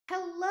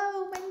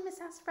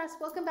Sassafras.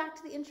 Welcome back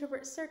to the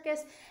Introvert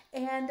Circus,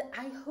 and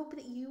I hope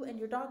that you and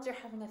your dogs are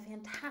having a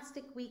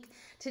fantastic week.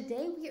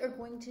 Today we are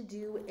going to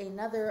do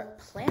another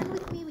plan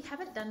with me. We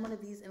haven't done one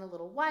of these in a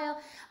little while.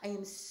 I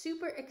am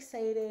super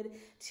excited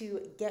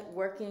to get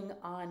working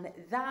on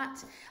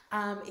that.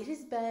 It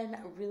has been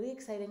a really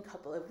exciting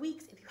couple of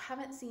weeks. If you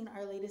haven't seen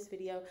our latest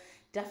video,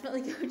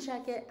 definitely go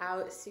check it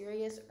out.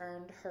 Sirius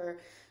earned her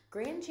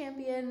Grand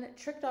Champion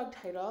Trick Dog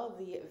title.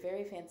 The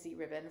very fancy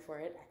ribbon for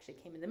it actually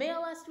came in the mail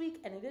last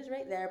week, and it is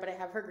right there, but I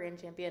have her Grand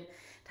Champion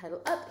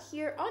title up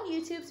here on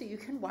YouTube, so you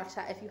can watch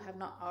that if you have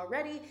not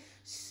already.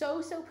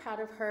 So proud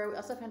of her. We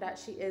also found out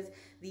she is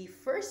the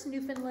first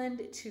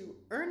Newfoundland to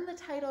earn the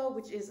title,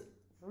 which is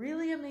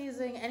really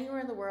amazing anywhere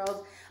in the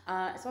world.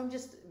 So I'm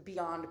just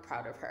beyond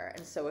proud of her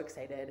and so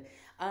excited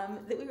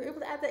that we were able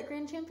to add that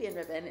Grand Champion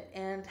ribbon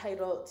and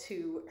title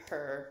to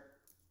her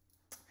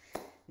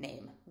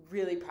name.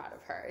 Really proud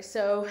of her.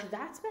 So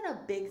that's been a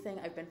big thing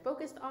I've been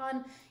focused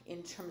on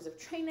in terms of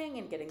training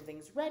and getting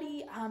things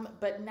ready.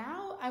 But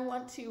now I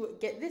want to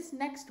get this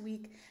next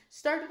week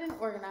started and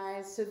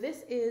organized. So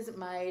this is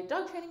my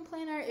dog training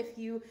planner. If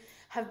you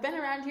have been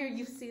around here,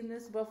 you've seen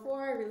this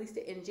before. I released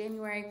it in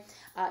January.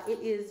 It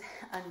is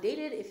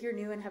undated. If you're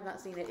new and have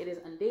not seen it, it is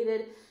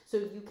undated. So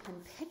you can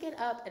pick it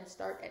up and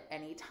start at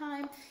any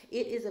time.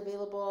 It is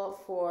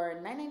available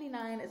for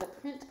 $9.99 as a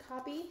print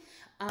copy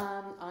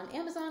on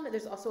Amazon.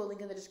 There's also a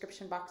link in the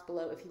description box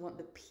below if you want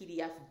the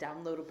PDF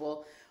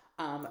downloadable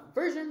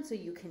version, so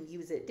you can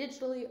use it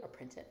digitally or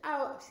print it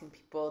out. I've seen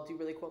people do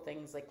really cool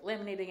things like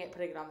laminating it,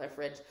 putting it on their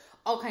fridge,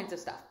 all kinds of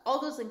stuff.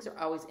 All those links are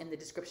always in the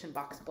description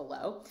box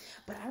below.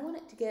 But I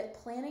wanted to get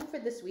planning for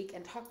this week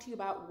and talk to you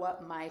about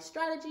what my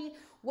strategy,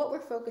 what we're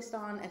focused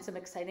on, and some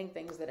exciting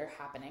things that are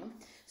happening.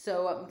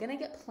 So I'm gonna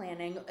get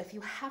planning. If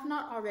you have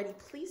not already,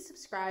 please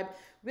subscribe.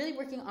 Really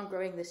working on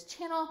growing this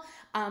channel.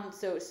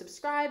 So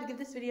subscribe, give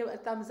this video a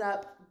thumbs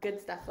up, good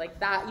stuff like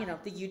that. You know,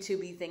 the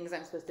YouTube-y things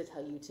I'm supposed to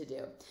tell you to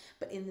do.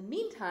 But in the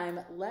meantime,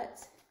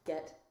 let's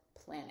get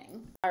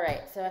planning. All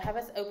right, so I have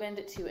us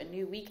opened to a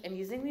new week. I'm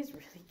using these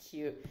really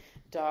cute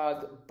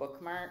dog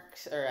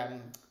bookmarks,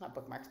 or not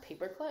bookmarks,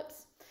 paper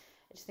clips.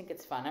 I just think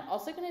it's fun. I'm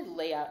also going to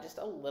lay out just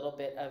a little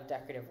bit of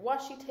decorative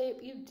washi tape.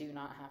 You do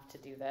not have to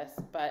do this,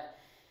 but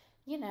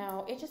you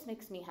know, it just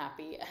makes me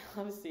happy. I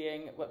love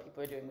seeing what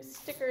people are doing with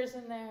stickers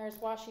in theirs,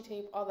 washi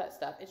tape, all that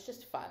stuff. It's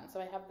just fun. So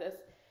I have this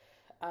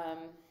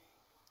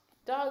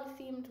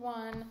dog-themed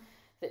one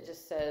that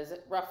just says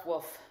rough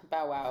wolf,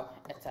 bow wow,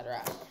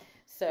 etc.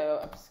 So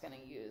I'm just going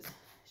to use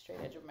straight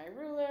edge of my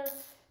ruler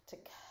to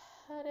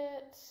cut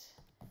it.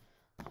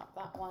 Pop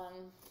that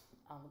one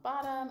on the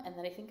bottom, and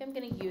then I think I'm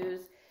going to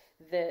use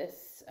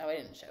this. Oh, I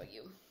didn't show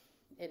you.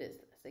 It is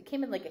this. It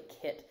came in like a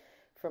kit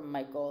from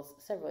Michael's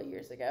several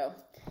years ago.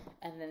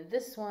 And then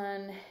this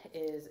one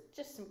is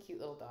just some cute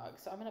little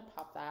dogs. So I'm going to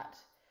pop that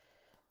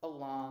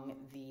along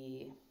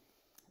the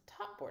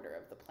top border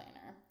of the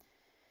planner.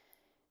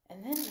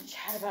 And then to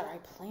chat about our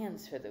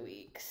plans for the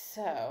week.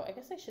 So I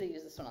guess I should have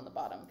used this one on the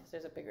bottom because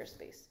there's a bigger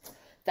space.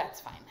 That's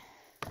fine.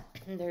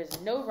 There's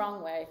no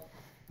wrong way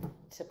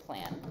to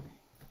plan.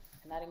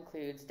 And that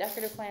includes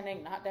decorative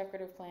planning, not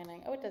decorative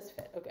planning. Oh, it does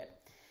fit. Oh, good.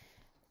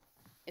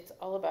 It's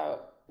all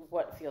about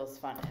what feels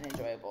fun and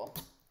enjoyable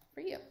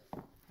for you.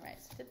 All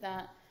right, so did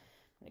that.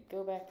 I'm going to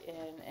go back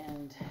in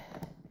and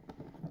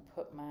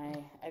put my,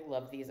 I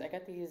love these. I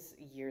got these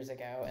years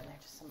ago, and they're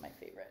just some of my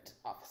favorite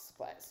office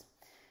supplies.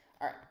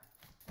 All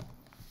right,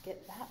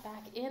 get that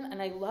back in.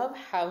 And I love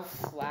how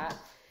flat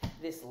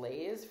this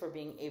lays for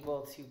being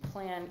able to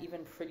plan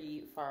even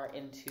pretty far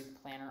into the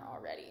planner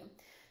already.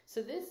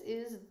 So this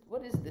is,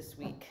 what is this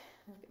week?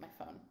 Let me get my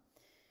phone.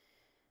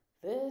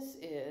 This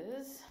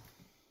is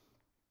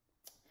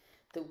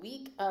the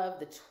week of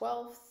the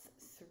 12th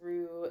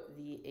through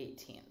the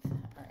 18th.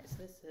 All right, so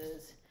this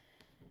is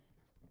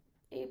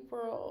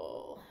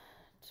April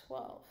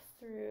 12th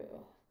through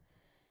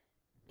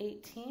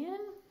 18.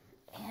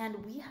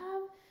 And we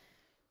have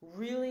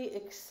really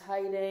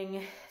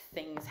exciting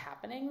things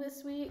happening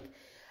this week.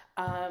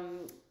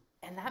 And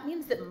that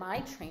means that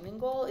my training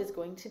goal is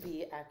going to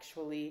be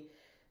actually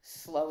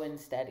slow and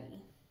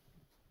steady.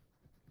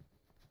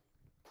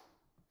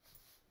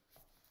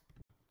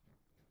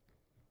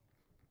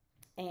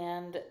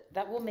 And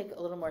that will make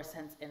a little more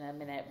sense in a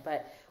minute,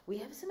 but we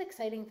have some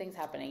exciting things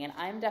happening, and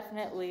I'm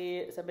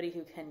definitely somebody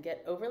who can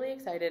get overly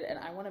excited, and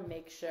I want to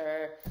make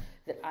sure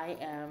that I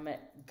am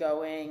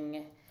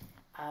going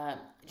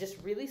just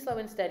really slow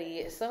and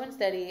steady,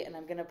 and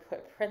I'm going to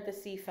put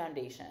parenthesis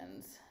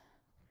foundations.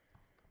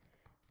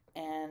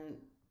 And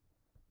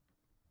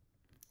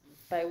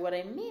by what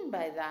I mean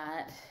by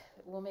that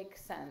will make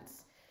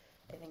sense,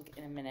 I think,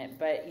 in a minute.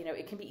 But, you know,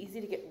 it can be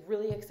easy to get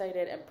really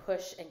excited and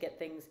push and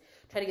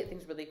try to get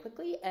things really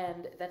quickly.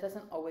 And that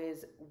doesn't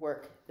always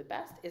work the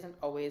best, isn't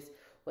always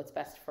what's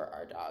best for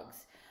our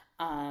dogs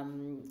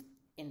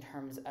in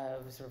terms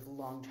of sort of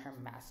long-term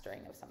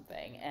mastering of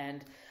something.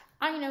 And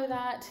I know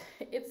that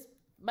it's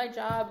my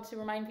job to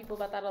remind people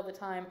about that all the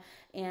time.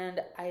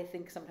 And I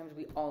think sometimes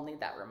we all need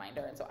that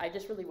reminder. And so I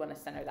just really want to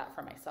center that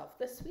for myself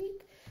this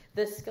week.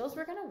 The skills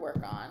we're going to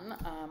work on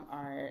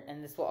are,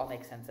 and this will all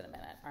make sense in a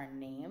minute, are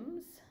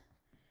names.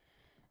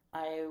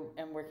 I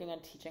am working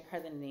on teaching her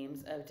the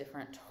names of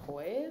different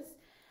toys.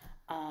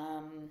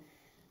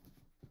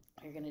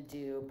 You're going to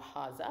do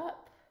Pause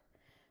Up,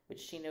 which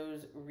she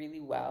knows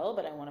really well,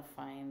 but I'm going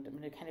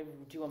to kind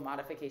of do a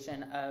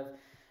modification of,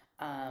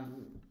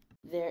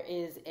 there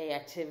is a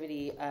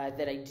activity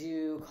that I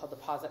do called the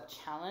Pause Up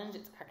Challenge.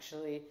 It's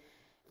actually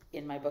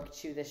in my book,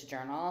 Chew This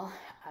Journal,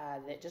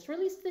 that just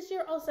released this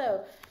year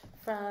also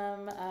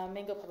from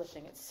Mango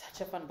Publishing. It's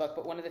such a fun book,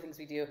 but one of the things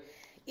we do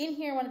in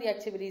here, one of the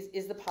activities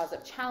is the Pause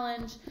Up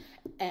Challenge,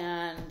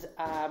 and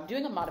I'm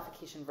doing a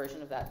modification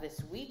version of that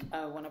this week.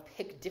 I want to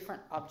pick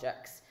different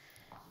objects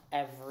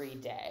every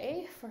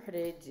day for her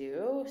to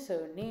do.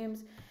 So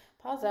names,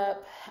 pause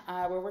up.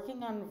 We're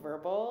working on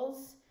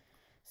verbals.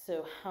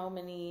 So how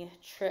many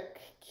trick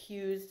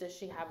cues does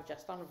she have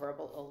just on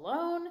verbal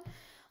alone?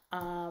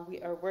 We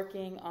are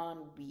working on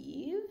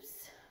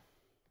weaves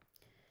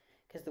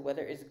because the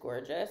weather is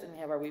gorgeous, and we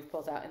have our weave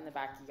pulls out in the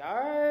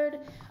backyard.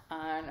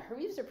 Her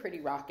weaves are pretty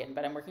rockin',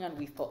 but I'm working on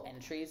weave pull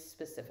entries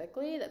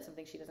specifically. That's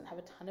something she doesn't have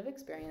a ton of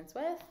experience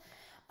with.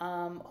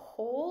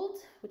 Hold,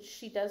 which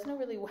she does know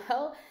really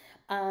well,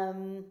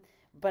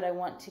 but I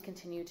want to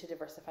continue to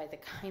diversify the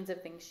kinds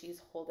of things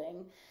she's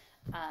holding.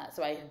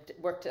 So I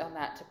worked on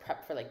that to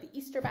prep for like the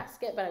Easter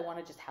basket, but I want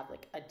to just have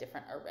like a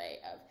different array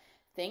of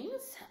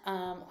things.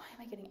 Why am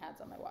I getting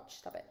ads on my watch?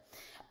 Stop it.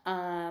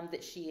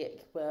 That she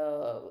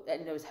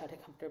knows how to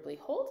comfortably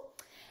hold.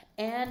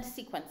 And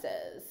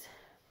sequences.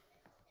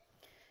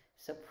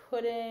 So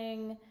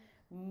putting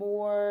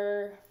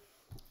more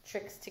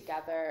tricks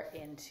together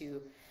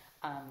into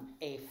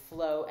a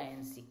flow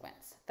and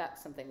sequence.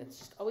 That's something that's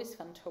just always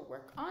fun to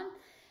work on.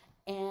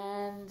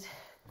 And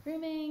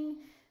grooming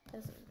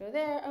doesn't go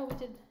there. Oh,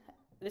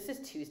 this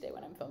is Tuesday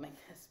when I'm filming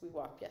this. We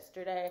walked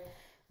yesterday.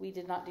 We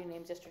did not do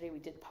names yesterday. We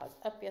did pause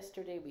up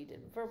yesterday. We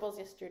did verbals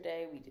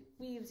yesterday. We did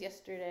weaves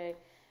yesterday.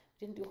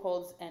 We didn't do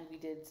holds, and we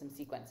did some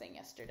sequencing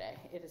yesterday.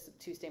 It is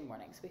Tuesday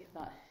morning, so we have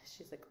not.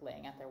 She's like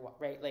laying out there,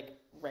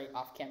 right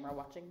off camera,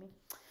 watching me.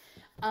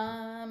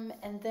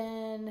 And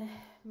then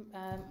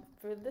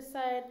for this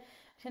side,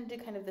 I tend to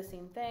do kind of the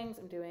same things.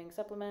 I'm doing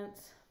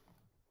supplements.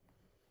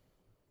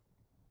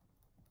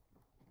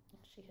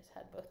 She has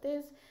had both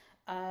days.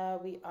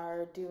 We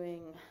are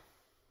doing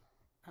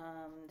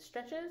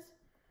stretches,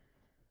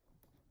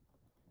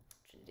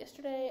 which we did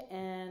yesterday,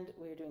 and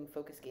we're doing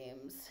focus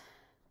games,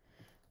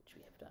 which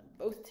we have done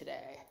both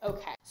today.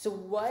 Okay, so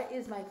what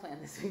is my plan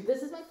this week?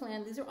 This is my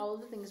plan. These are all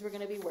of the things we're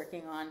going to be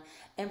working on,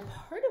 and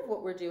part of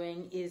what we're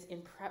doing is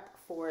in prep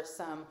for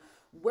some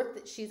work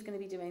that she's going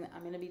to be doing, that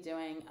I'm going to be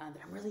doing,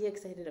 that I'm really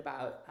excited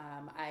about.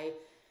 I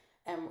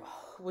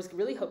was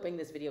really hoping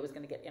this video was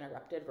going to get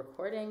interrupted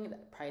recording.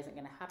 That probably isn't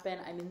going to happen.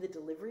 I'm in the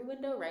delivery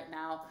window right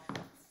now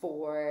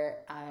for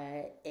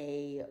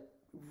a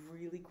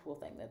really cool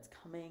thing that's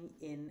coming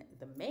in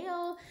the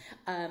mail.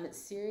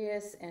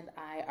 Sirius and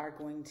I are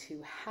going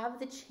to have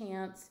the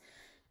chance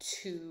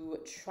to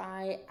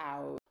try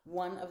out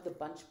one of the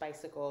Bunch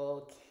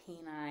Bicycle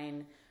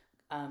Canine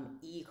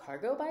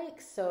e-cargo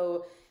bikes.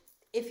 So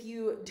if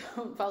you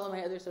don't follow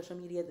my other social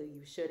media, though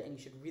you should, and you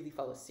should really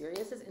follow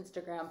Sirius's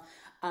Instagram.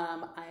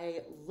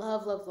 I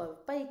love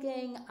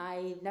biking.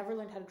 I never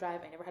learned how to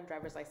drive. I never had a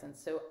driver's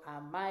license. So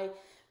my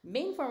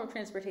main form of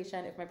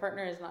transportation, if my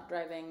partner is not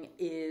driving,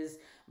 is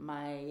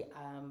my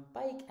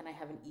bike, and I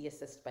have an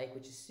e-assist bike,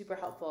 which is super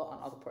helpful on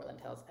all the Portland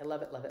hills. I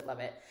love it, love it,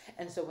 love it.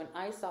 And so when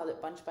I saw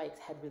that Bunch Bikes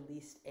had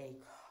released a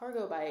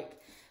cargo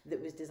bike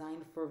that was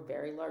designed for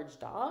very large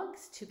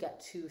dogs to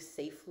get to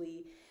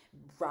safely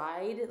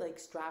ride, like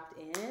strapped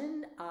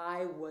in,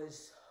 I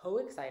was so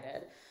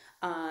excited.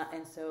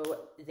 And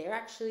so they're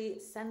actually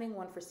sending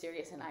one for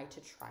Sirius and I to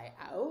try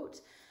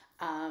out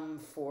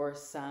for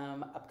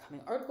some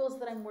upcoming articles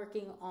that I'm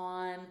working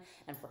on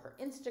and for her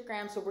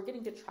Instagram. So we're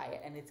getting to try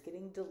it, and it's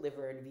getting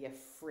delivered via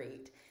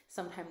freight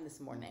sometime this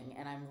morning.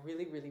 And I'm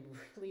really, really,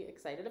 really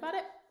excited about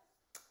it.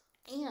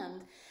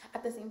 And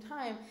at the same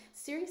time,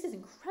 Sirius is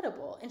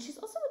incredible. And she's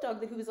also a dog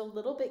that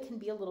can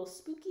be a little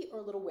spooky or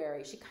a little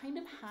wary. She kind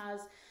of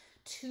has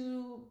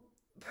two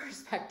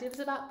perspectives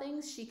about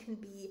things. She can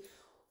be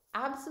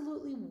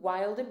absolutely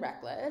wild and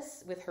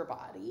reckless with her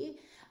body,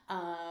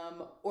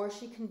 or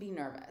she can be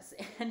nervous,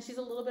 and she's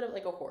a little bit of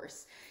like a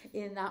horse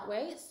in that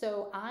way.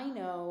 So I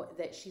know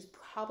that she's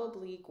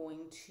probably going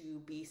to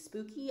be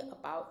spooky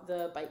about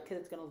the bike because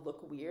it's going to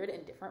look weird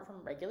and different from a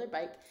regular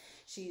bike.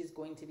 She's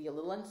going to be a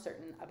little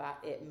uncertain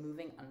about it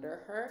moving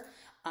under her,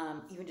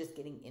 even just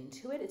getting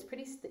into it. It's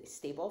pretty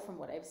stable from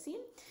what I've seen.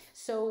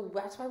 So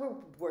that's why we're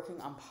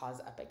working on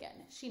Pause Up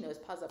again. She knows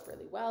Pause Up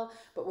really well,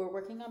 but we're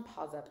working on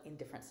Pause Up in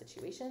different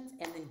situations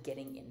and then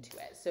getting into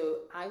it.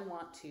 So I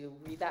want to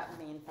read that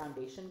main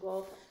foundation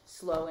goal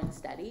slow and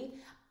steady.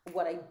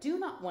 What I do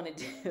not want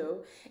to do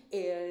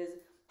is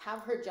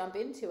have her jump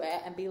into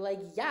it and be like,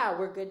 yeah,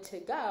 we're good to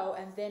go,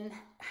 and then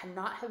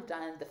not have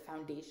done the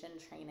foundation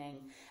training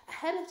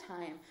ahead of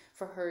time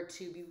for her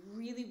to be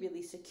really,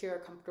 really secure,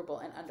 comfortable,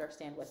 and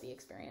understand what the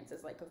experience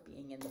is like of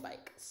being in the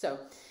bike. So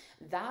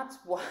that's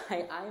why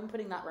I am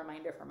putting that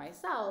reminder for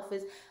myself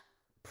is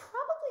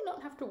probably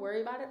don't have to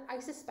worry about it. I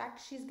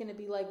suspect she's going to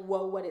be like,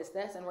 whoa, what is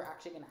this? And we're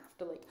actually going to have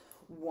to like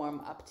warm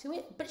up to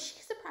it. But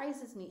she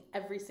surprises me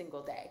every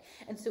single day.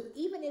 And so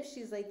even if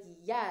she's like,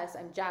 yes,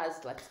 I'm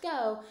jazzed, let's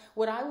go,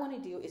 what I want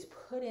to do is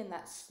put in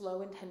that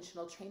slow,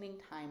 intentional training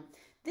time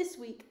this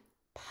week,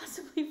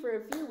 possibly for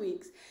a few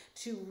weeks,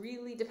 to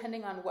really,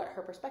 depending on what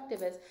her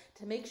perspective is,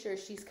 to make sure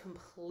she's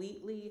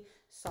completely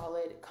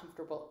solid,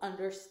 comfortable,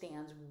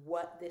 understands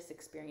what this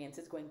experience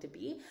is going to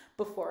be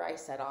before I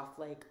set off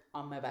like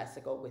on my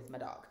bicycle with my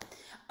dog.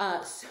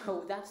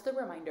 So that's the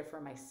reminder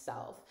for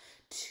myself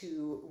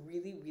to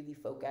really, really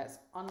focus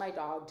on my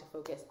dog, to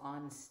focus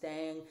on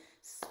staying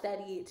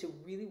steady, to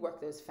really work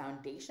those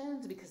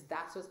foundations, because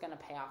that's what's going to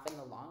pay off in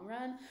the long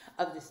run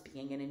of this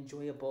being an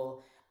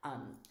enjoyable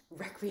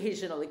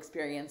recreational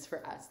experience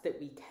for us that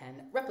we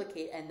can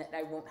replicate, and that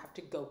I won't have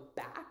to go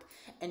back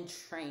and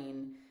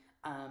train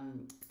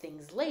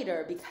things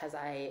later because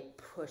I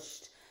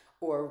pushed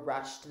or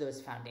rushed those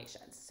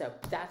foundations. So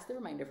that's the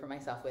reminder for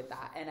myself with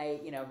that. And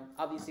I,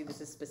 obviously this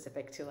is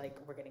specific to like,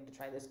 we're getting to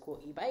try this cool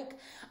e-bike,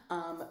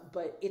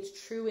 but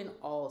it's true in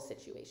all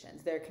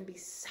situations. There can be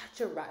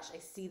such a rush. I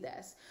see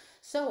this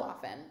so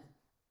often,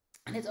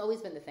 and it's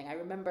always been the thing. I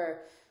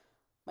remember,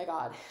 my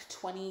God,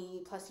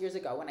 20 plus years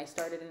ago when I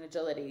started in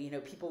agility,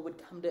 people would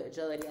come to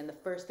agility and the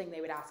first thing they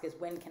would ask is,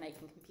 when can I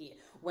compete?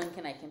 When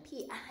can I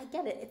compete? And I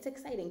get it. It's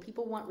exciting.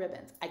 People want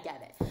ribbons. I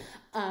get it.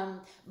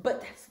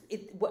 But that's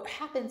it. What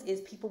happens is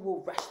people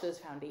will rush those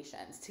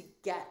foundations to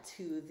get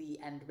to the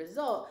end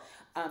result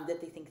that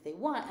they think they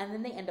want. And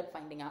then they end up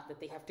finding out that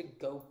they have to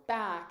go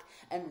back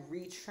and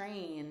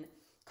retrain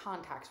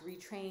contacts,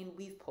 retrain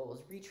weave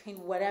pulls, retrain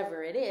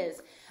whatever it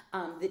is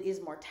that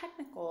is more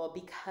technical,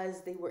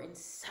 because they were in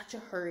such a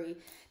hurry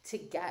to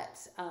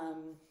get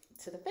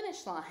to the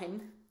finish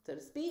line, so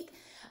to speak,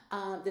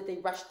 that they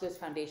rushed those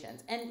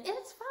foundations. And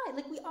it's fine.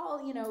 Like we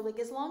all, like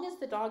as long as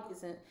the dog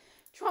isn't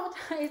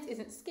traumatized,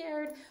 isn't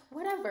scared,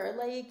 whatever,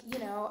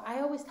 I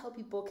always tell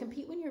people,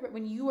 compete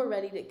when you are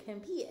ready to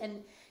compete.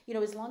 And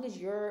as long as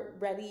you're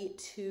ready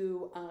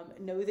to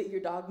know that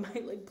your dog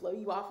might like blow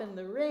you off in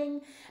the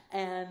ring,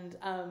 and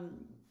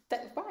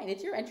that's fine.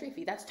 It's your entry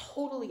fee. That's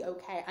totally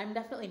okay. I'm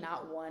definitely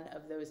not one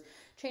of those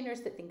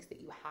trainers that thinks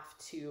that you have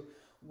to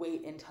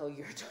wait until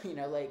you're,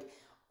 like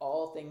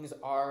all things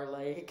are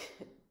like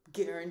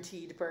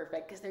guaranteed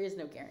perfect, because there is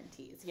no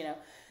guarantees.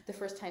 The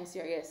first time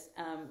Sirius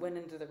went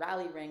into the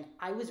rally ring,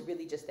 I was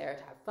really just there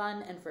to have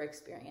fun and for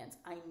experience.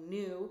 I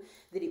knew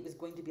that it was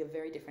going to be a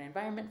very different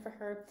environment for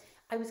her.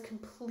 I was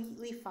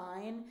completely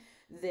fine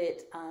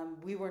that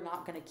we were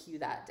not going to cue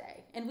that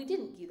day. And we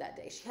didn't cue that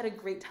day. She had a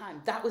great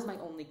time. That was my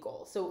only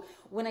goal. So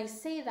when I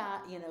say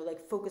that, like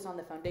focus on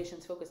the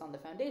foundations,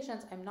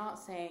 I'm not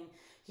saying,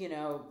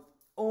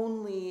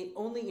 only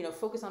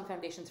focus on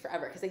foundations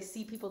forever, because I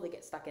see people that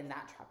get stuck in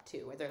that trap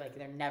too, where they're like,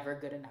 they're never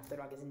good enough. Their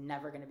dog is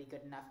never going to be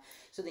good enough.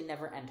 So they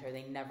never enter.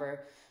 They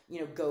never,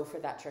 go for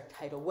that trick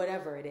title,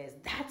 whatever it is.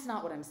 That's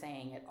not what I'm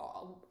saying at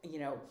all.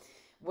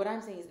 What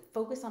I'm saying is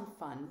focus on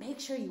fun. Make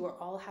sure you are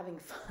all having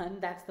fun.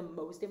 That's the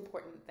most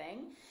important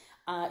thing.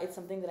 It's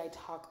something that I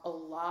talk a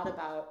lot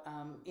about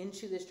in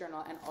Chew This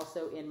Journal, and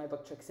also in my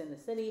book, Tricks in the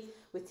City,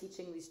 with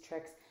teaching these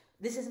tricks.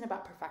 This isn't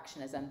about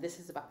perfectionism. This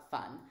is about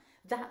fun.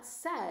 That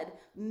said,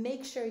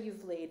 make sure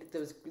you've laid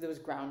those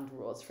ground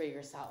rules for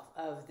yourself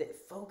of that.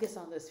 Focus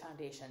on those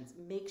foundations.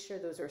 Make sure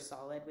those are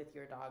solid with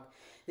your dog,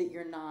 that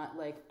you're not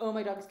like, oh,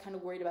 my dog's kind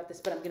of worried about this,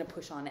 but I'm going to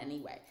push on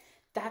anyway.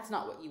 That's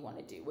not what you want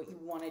to do. What you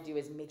want to do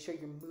is make sure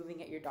you're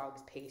moving at your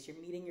dog's pace. You're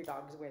meeting your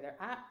dogs where they're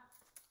at,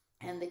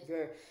 and that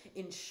you're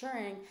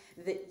ensuring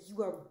that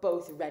you are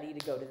both ready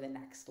to go to the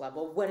next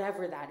level,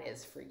 whatever that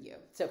is for you.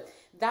 So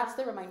that's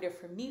the reminder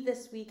for me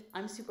this week.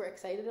 I'm super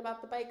excited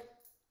about the bike,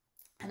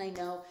 and I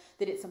know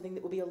that it's something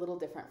that will be a little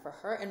different for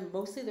her. And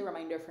mostly the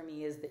reminder for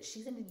me is that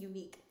she's a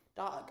unique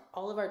dog.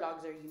 All of our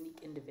dogs are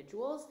unique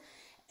individuals.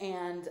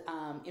 And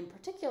in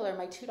particular,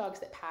 my two dogs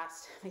that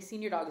passed, my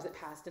senior dogs that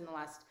passed in the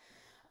last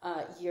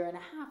year and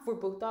a half, were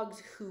both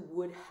dogs who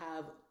would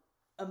have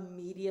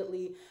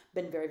immediately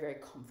been very, very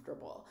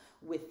comfortable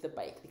with the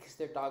bike, because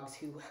they're dogs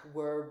who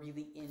were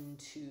really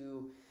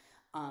into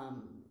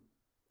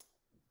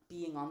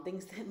being on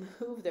things that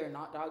move. They're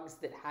not dogs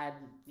that had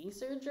knee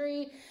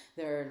surgery.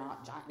 They were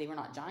not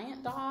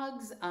giant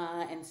dogs.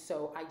 And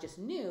so I just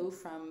knew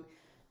from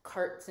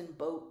carts and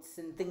boats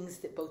and things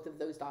that both of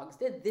those dogs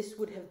did, this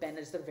would have been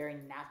just a very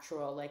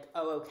natural, like,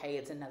 oh, okay,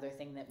 it's another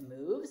thing that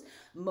moves.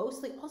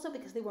 Mostly also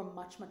because they were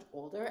much, much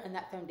older, and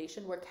that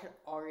foundation work had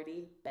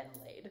already been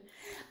laid.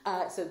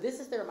 So this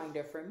is the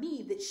reminder for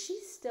me that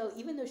she's still,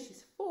 even though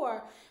she's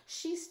 4,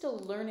 she's still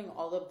learning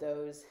all of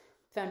those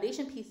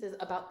foundation pieces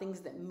about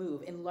things that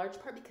move, in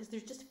large part because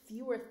there's just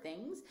fewer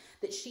things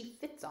that she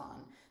fits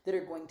on that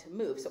are going to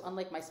move. So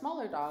unlike my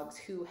smaller dogs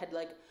who had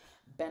like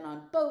been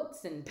on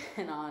boats and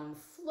been on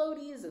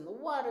floaties in the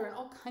water and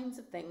all kinds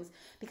of things,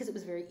 because it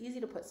was very easy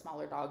to put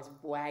smaller dogs,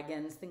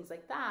 wagons, things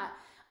like that,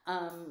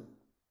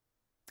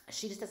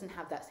 she just doesn't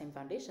have that same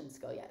foundation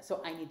skill yet.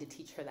 So I need to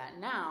teach her that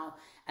now,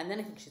 and then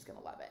I think she's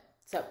gonna love it.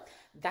 So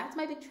that's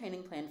my big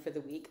training plan for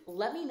the week.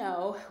 Let me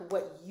know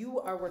what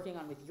you are working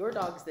on with your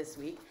dogs this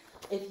week.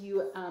 If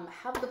you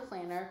have the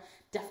planner,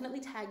 definitely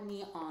tag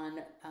me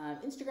on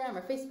Instagram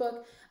or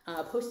Facebook.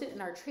 Post it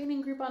in our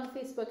training group on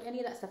Facebook, any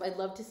of that stuff. I'd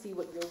love to see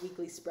what your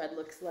weekly spread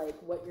looks like,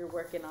 what you're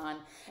working on,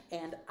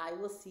 and I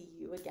will see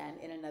you again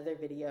in another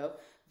video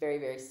very,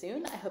 very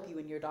soon. I hope you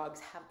and your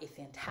dogs have a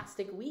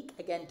fantastic week.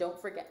 Again, don't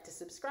forget to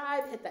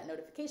subscribe, hit that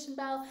notification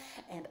bell,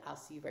 and I'll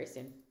see you very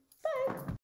soon. Bye.